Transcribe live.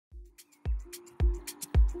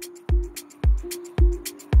Well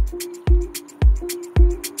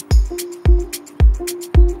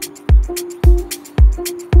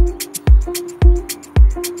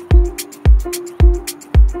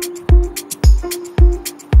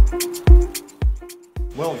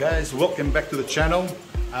guys, welcome back to the channel.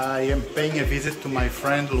 I am paying a visit to my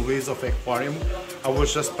friend Luis of Ecoarium. I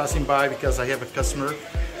was just passing by because I have a customer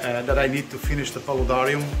that I need to finish the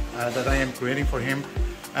paludarium that I am creating for him,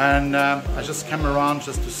 and I just came around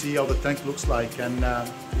just to see how the tank looks like, and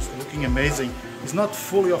it's looking amazing. It's not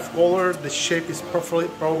fully off color, the shape is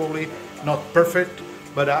probably not perfect,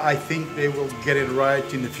 but I think they will get it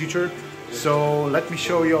right in the future. So let me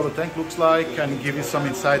show you how the tank looks like and give you some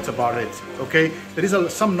insights about it. Okay, there is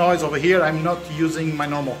some noise over here. I'm not using my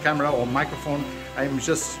normal camera or microphone. I'm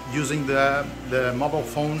just using the mobile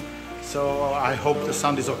phone. So I hope the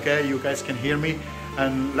sound is okay. You guys can hear me,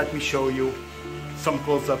 and let me show you some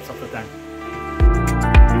close-ups of the tank.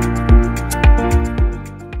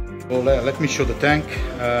 Well, let me show the tank.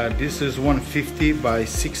 This is 150 by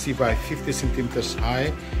 60 by 50 centimeters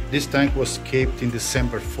high. This tank was caped in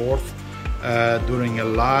December 4th. During a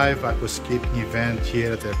live aquascaping event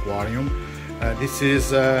here at the aquarium. This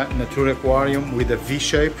is a Nature Aquarium with a V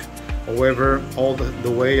shape. However, all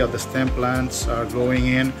the way the stem plants are going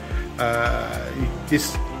in. It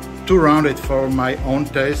is too rounded for my own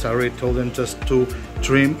taste. I already told them just to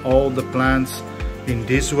trim all the plants in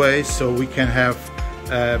this way so we can have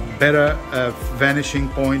a better vanishing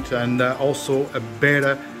point and also a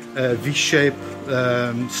better V-shape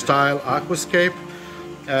style aquascape.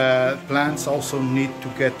 Plants also need to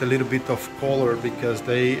get a little bit of color because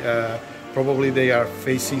they probably are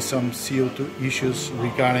facing some CO2 issues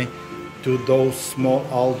regarding to those small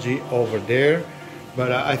algae over there.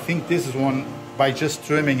 But I think this is one, by just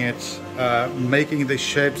trimming it, making the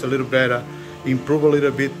shapes a little better, improve a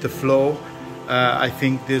little bit the flow, I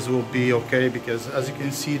think this will be okay, because as you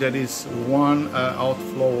can see, there is one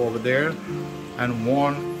outflow over there and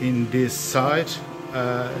one in this side.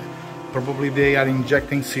 Probably they are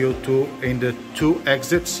injecting CO2 in the two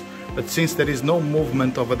exits, but since there is no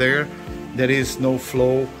movement over there, there is no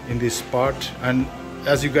flow in this part. And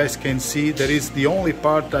as you guys can see, there is the only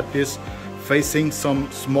part that is facing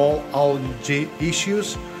some small algae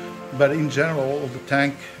issues, but in general the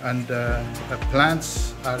tank and the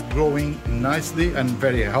plants are growing nicely and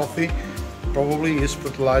very healthy. Probably is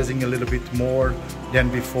fertilizing a little bit more than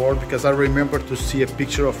before, because I remember to see a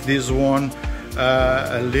picture of this one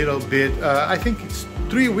a little bit, I think it's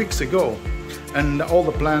 3 weeks ago, and all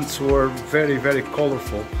the plants were very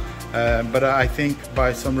colorful, but I think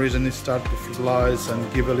by some reason it started to fertilize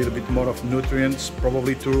and give a little bit more of nutrients,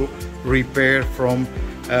 probably to repair from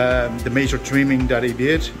the major trimming that it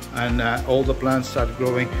did, and all the plants started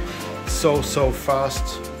growing so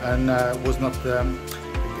fast and was not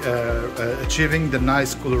achieving the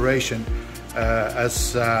nice coloration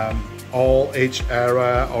as all age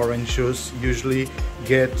era orange juice usually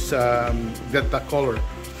get that color.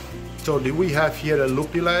 So we have here a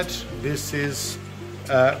LUPYLED. This is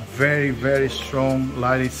a very strong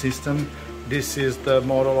lighting system. This is the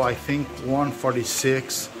model, I think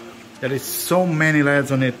 146. There is so many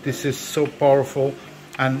LEDs on it. This is so powerful,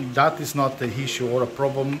 and that is not the issue or a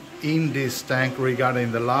problem in this tank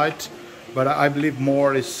regarding the light, but I believe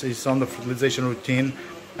more is on the fertilization routine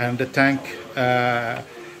and the tank.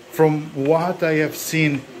 From what I have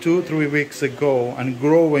seen 2-3 weeks ago, and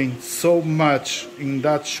growing so much in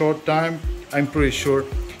that short time, I'm pretty sure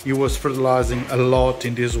he was fertilizing a lot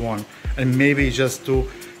in this one, and maybe just to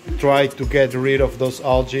try to get rid of those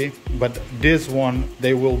algae. But this one,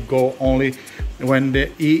 they will go only when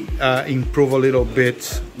they improve a little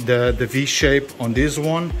bit the V shape on this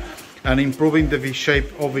one, and improving the V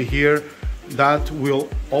shape over here, that will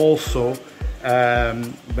also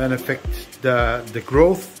benefit the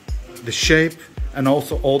growth, the shape, and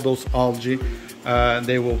also all those algae,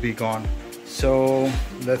 they will be gone. So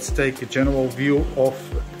let's take a general view of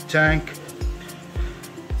the tank.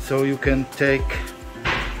 So you can take,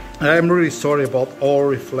 I'm really sorry about all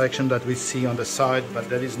reflection that we see on the side, but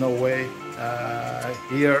there is no way.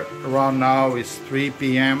 Here around now is 3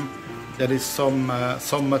 p.m. There is so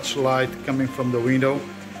much light coming from the window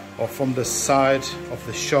or from the side of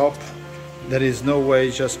the shop. There is no way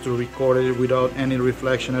just to record it without any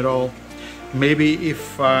reflection at all. Maybe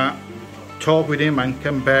if talk with him and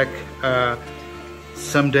come back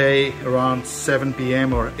someday around 7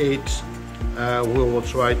 p.m. or 8, we will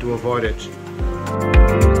try to avoid it.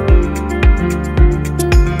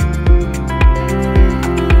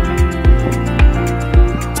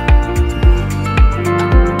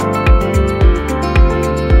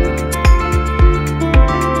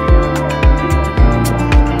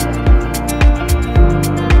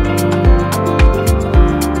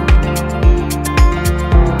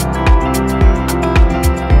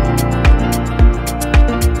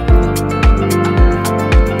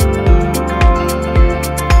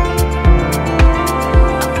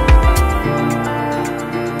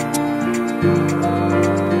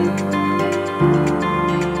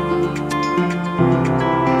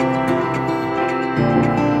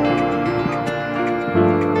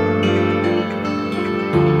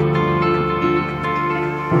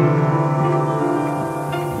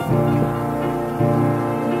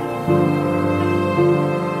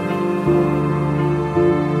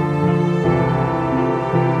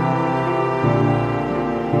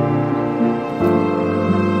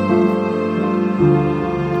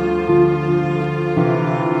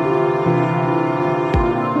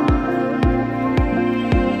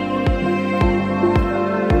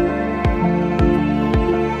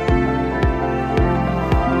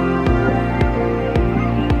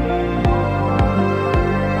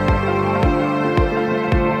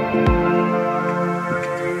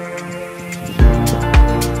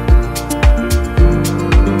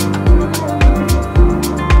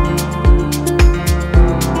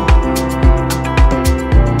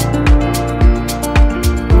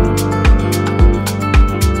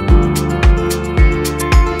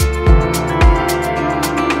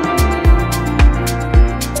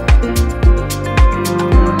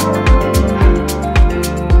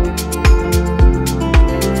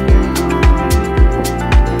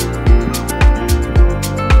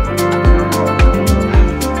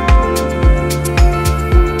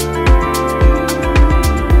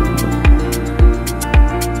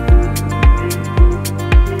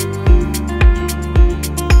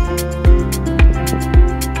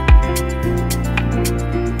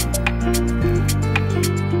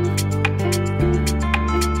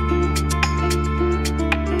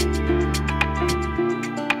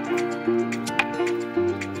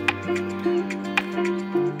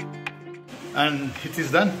 it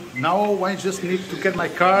is done. Now I just need to get my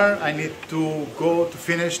car. I need to go to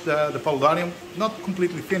finish the paludarium. Not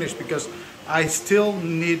completely finished because I still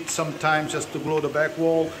need some time just to glue the back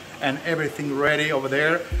wall and everything ready over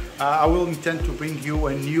there. I will intend to bring you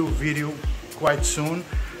a new video quite soon.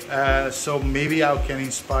 So maybe I can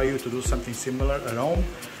inspire you to do something similar at home.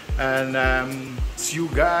 And see you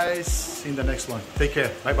guys in the next one. Take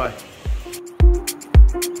care. Bye bye.